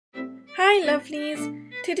Hi lovelies!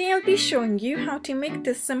 Today I'll be showing you how to make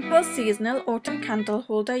this simple seasonal autumn candle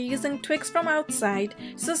holder using twigs from outside,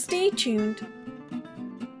 so stay tuned.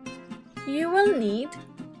 You will need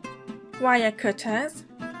wire cutters,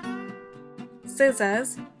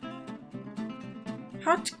 scissors,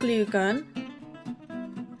 hot glue gun,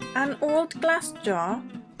 an old glass jar,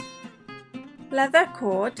 leather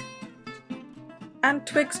cord, and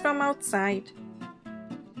twigs from outside.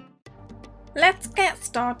 Let's get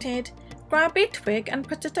started. Grab a twig and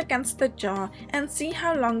put it against the jar and see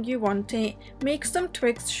how long you want it. Make some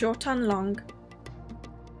twigs short and long.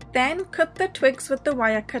 Then cut the twigs with the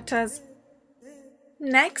wire cutters.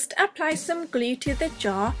 Next, apply some glue to the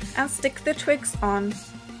jar and stick the twigs on.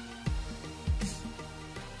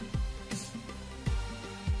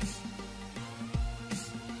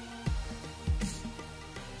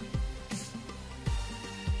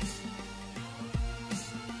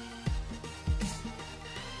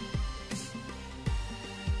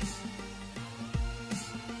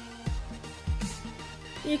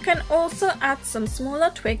 You can also add some smaller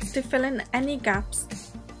twigs to fill in any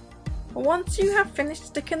gaps. Once you have finished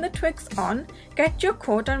sticking the twigs on, get your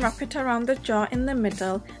cord and wrap it around the jar in the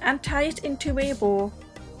middle and tie it into a bow.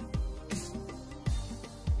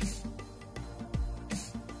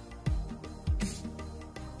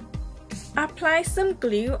 Apply some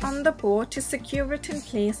glue on the bow to secure it in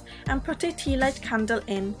place and put a tea light candle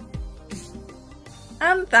in.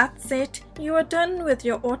 And that's it, you are done with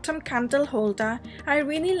your autumn candle holder. I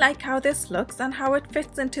really like how this looks and how it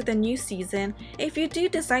fits into the new season. If you do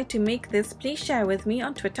decide to make this, please share with me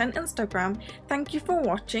on Twitter and Instagram. Thank you for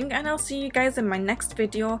watching and I'll see you guys in my next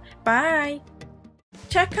video. Bye!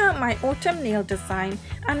 Check out my autumn nail design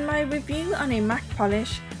and my review on a matte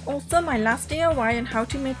polish. Also my last DIY on how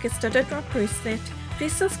to make a studded wrap bracelet.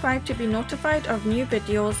 Please subscribe to be notified of new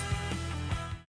videos.